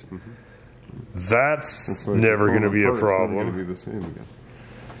blades. That's never going to be a problem. Be the same again.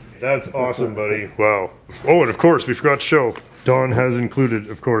 That's awesome, buddy. Wow. Oh, and of course, we forgot to show. Don has included,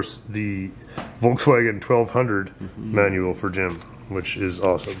 of course, the Volkswagen 1200 manual for Jim, which is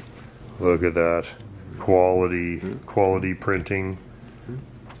awesome. Look at that. Quality printing.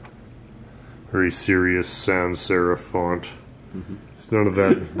 Very serious sans serif font. There's none of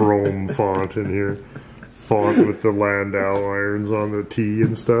that Brome font in here. Font with the Landau irons on the T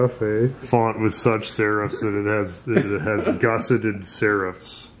and stuff, eh? Font with such serifs that it has gusseted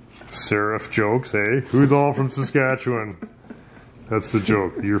serifs. Serif jokes, eh? Who's all from Saskatchewan? That's the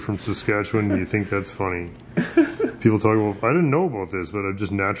joke. You're from Saskatchewan, you think that's funny. People talk about, I didn't know about this, but I'm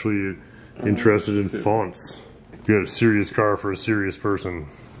just naturally interested in fonts. You got a serious car for a serious person.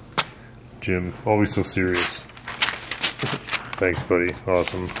 Jim, always so serious. Thanks, buddy.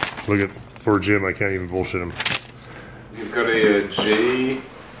 Awesome. Look at, for Jim, I can't even bullshit him. You've got a J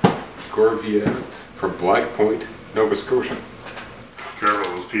Corvette from Black Point, Nova Scotia.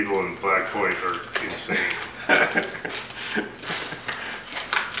 Careful, those people in Black Point are insane.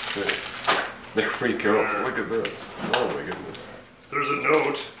 There we go. Look at this. Oh my goodness. There's a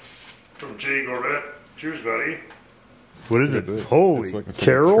note from J. Corvette. Cheers, buddy. What is it? It's Holy like, it's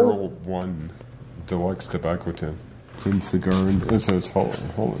Carol? Like a Carol 1 Deluxe Tobacco Tin. Clean cigar and it says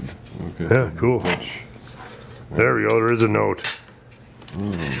Holland. Okay. Yeah, cool. Dutch. There we go. There is a note. Oh,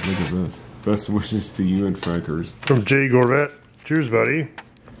 look at this. Best wishes to you and Frankers. From J. Corvette. Cheers, buddy.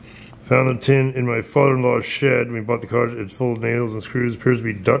 Found the tin in my father-in-law's shed. We bought the car. It's full of nails and screws. Appears to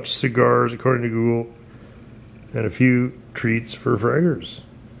be Dutch cigars, according to Google. And a few treats for Frankers.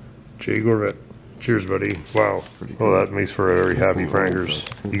 J. Corvette. Cheers, buddy. Wow. Well, that makes for a very happy Frankers.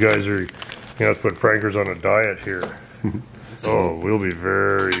 You guys are going to have to put Frankers on a diet here. Oh, we'll be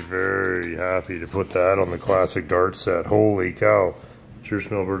very, very happy to put that on the classic dart set. Holy cow. Cheers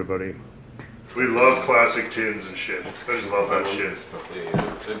from Alberta, buddy. We love classic tins and shit. I just love that shit.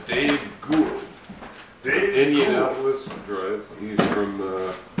 So Dave Gould. Indianapolis Drive. He's from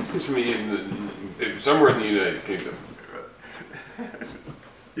somewhere in the United Kingdom.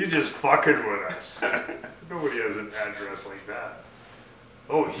 He's just fucking with us. Nobody has an address like that.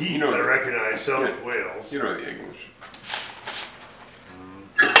 Oh, Heath, I recognize South Wales. You know the English.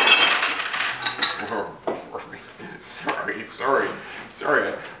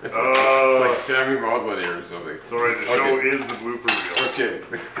 Sorry. It's like Sammy Maudlin here or something. It's alright, the show is the blooper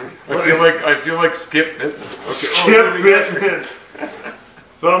reel. Okay. I feel like Skip Bittman. Okay. Skip Bittman!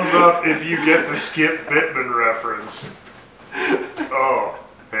 Thumbs up if you get the Skip Bittman reference. Oh,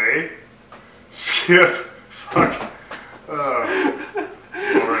 hey? Skip. Fuck.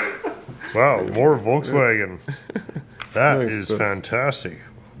 It's alright. Wow, more Volkswagen. That is fantastic.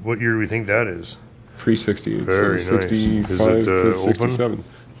 What year do we think that is? Pre-60. Very nice. 65 is it to open? 67.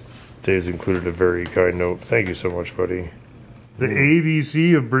 Dave's included a very kind note. Thank you so much, buddy. The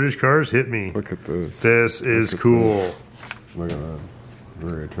ABC of British cars hit me. Look at this. This is cool. This. Look at that.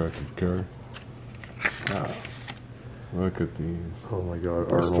 Very attractive car. Wow. Look at these. Oh my god,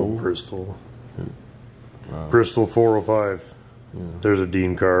 Bristol. Bristol. Wow. Bristol 405. Yeah. There's a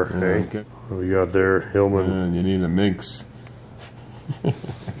Dean car. Yeah, Hey, okay. what we got there? Hillman. Man, you need a mix.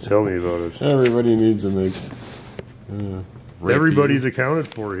 Tell me about it. Everybody needs a mix. Everybody's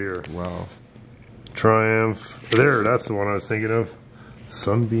accounted for here. Wow. Triumph. There, that's the one I was thinking of.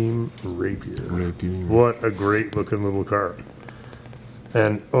 Sunbeam Rapier. What a great looking little car.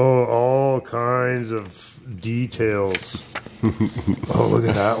 And oh, all kinds of details. Oh, look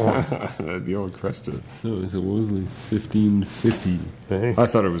at that one. The old Cresta. No, it's a Wolseley 1550. Hey. I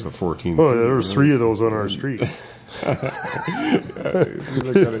thought it was a 14. Oh, there was 3 of those on our street. I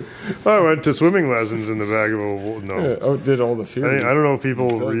went to swimming lessons in the back of a... No. Oh, did all the Furies. I don't know if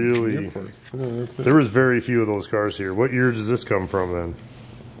people really... There was very few of those cars here. What year does this come from then?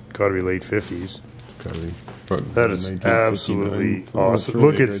 Got to be late 50s. It's got to be. That is absolutely awesome.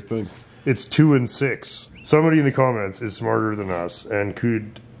 Look, it's 2 and 6. Somebody in the comments is smarter than us and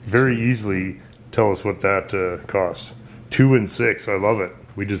could very easily tell us what that costs. 2 and 6. I love it.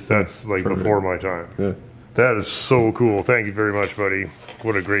 That's like before my time. Yeah. That is so cool. Thank you very much, buddy.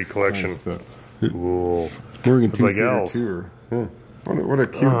 What a great collection. Cool. Morgan like owls. Yeah. What a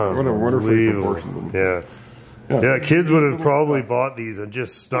cute, what a wonderful proportion. Yeah. Yeah, kids would have probably bought these and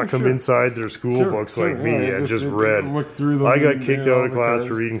just stuck them inside their school books like me and just read. I got kicked out of class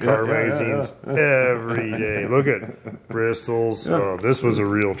for reading car magazines every day. Look at Bristol's. Oh, this was a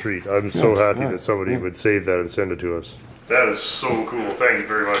real treat. I'm so happy that somebody would save that and send it to us. That is so cool. Thank you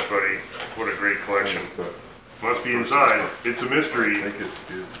very much, buddy. What a great collection. Must be inside. It's a mystery.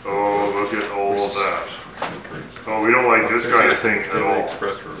 Oh, look at all of that. Oh, we don't like this kind of thing at all.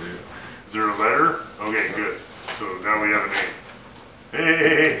 Is there a letter? Okay, good. So now we have a name.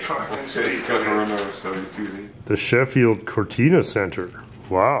 Hey, fucking it's got a run over 72. The Sheffield Cortina Center.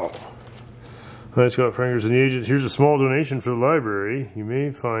 Wow. Hi, Scott Frankers and the agent. Here's a small donation for the library. You may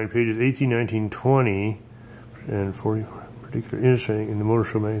find pages 18, 19, 20, and 40 particular interesting in the Motor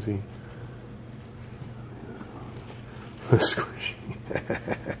Show magazine. Squishy.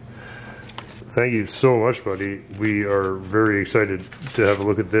 Thank you so much, buddy. We are very excited to have a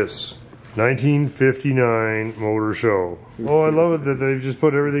look at this. 1959 Motor Show. Oh, I love it that they've just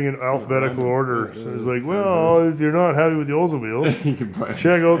put everything in alphabetical order. So it's like, well, if you're not happy with the Oldsmobile,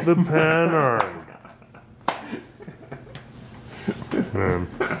 check out the Panhard. Man,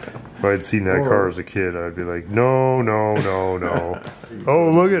 if I'd seen that car as a kid, I'd be like, no, no, no, no.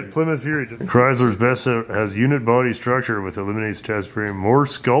 Oh, look at Plymouth Fury. Chrysler's best has unit body structure with eliminates chest frame. More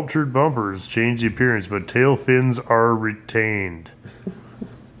sculptured bumpers change the appearance, but tail fins are retained.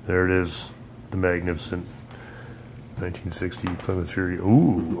 There it is, the magnificent 1960 Plymouth Fury.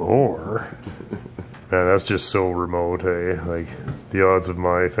 Ooh, or man, that's just so remote, hey? Like the odds of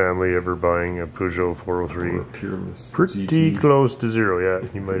my family ever buying a Peugeot 403, pretty GT. Close to 0. Yeah,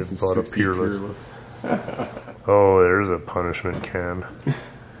 you might have bought a Peerless. Oh, there's a punishment can.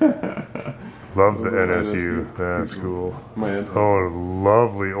 Love the NSU. That's cool. Oh,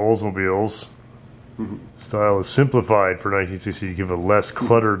 lovely Oldsmobiles. Style is simplified for 1960 to give a less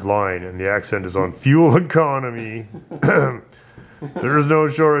cluttered line, and the accent is on fuel economy. There is no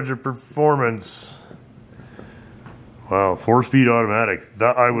shortage of performance. Wow, 4-speed automatic.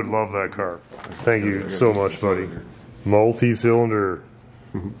 I would love that car. Thank you so much, buddy. Multi-cylinder.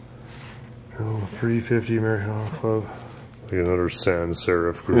 350 American Auto Club. Like another sans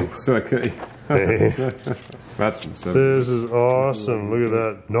serif group. It's okay. Hey. That's from 7. This is awesome. Look at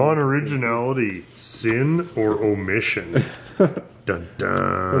that. Non-originality. Sin or omission. Dun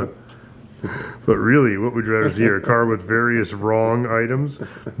dun. But really, what would you rather see? A car with various wrong items?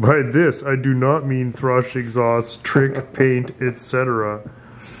 By this, I do not mean thrush, exhaust, trick, paint, etc.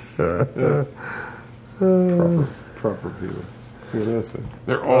 Proper people. Yeah, that's it.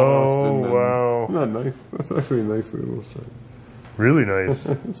 They're all wow. Not nice. That's actually nicely illustrated. Really nice.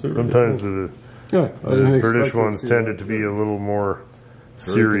 Sometimes the British ones tended to be a little more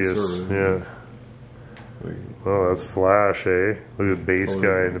serious. Yeah. Oh, that's flash, eh? Look at the bass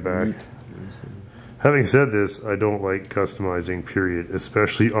guy in the back. Having said this, I don't like customizing, period,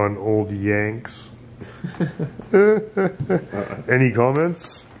 especially on old Yanks. Any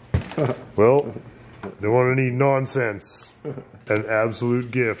comments? Well, don't want any nonsense. An absolute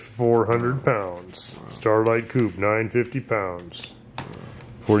gift, 400 pounds. Starlight Coupe, 950 pounds.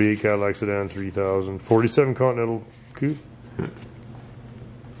 48 Cadillac Sedan, 3,000. 47 Continental Coupe.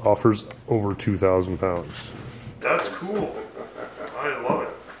 Offers over 2,000 pounds. That's cool. I love it.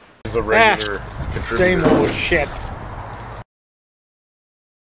 It's a regular contributor. Same old shit.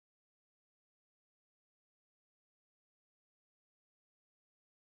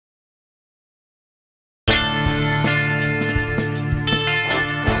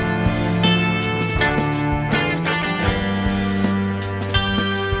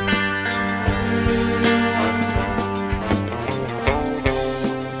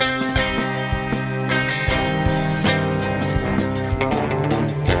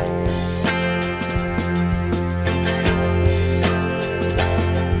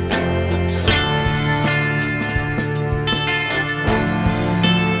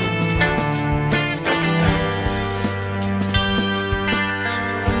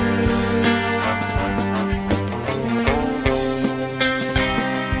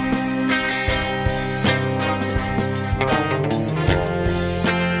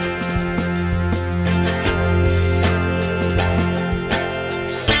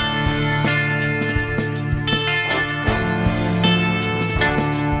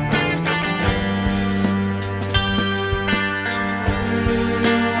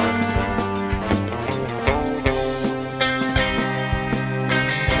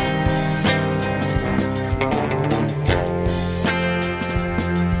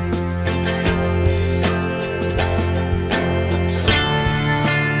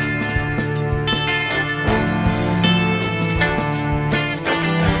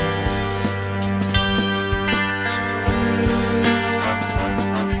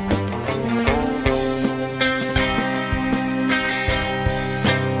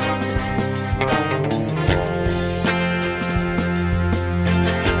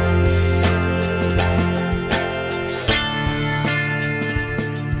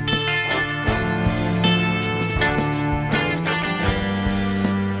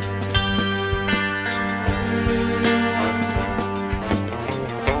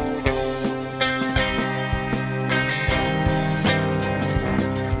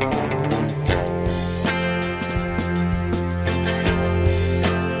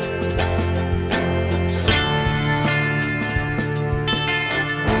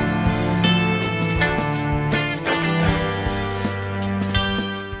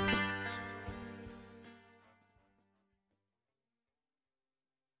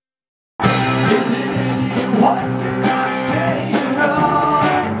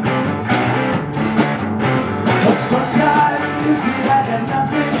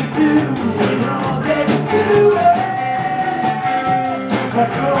 do and all they do it. But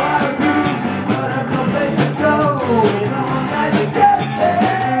go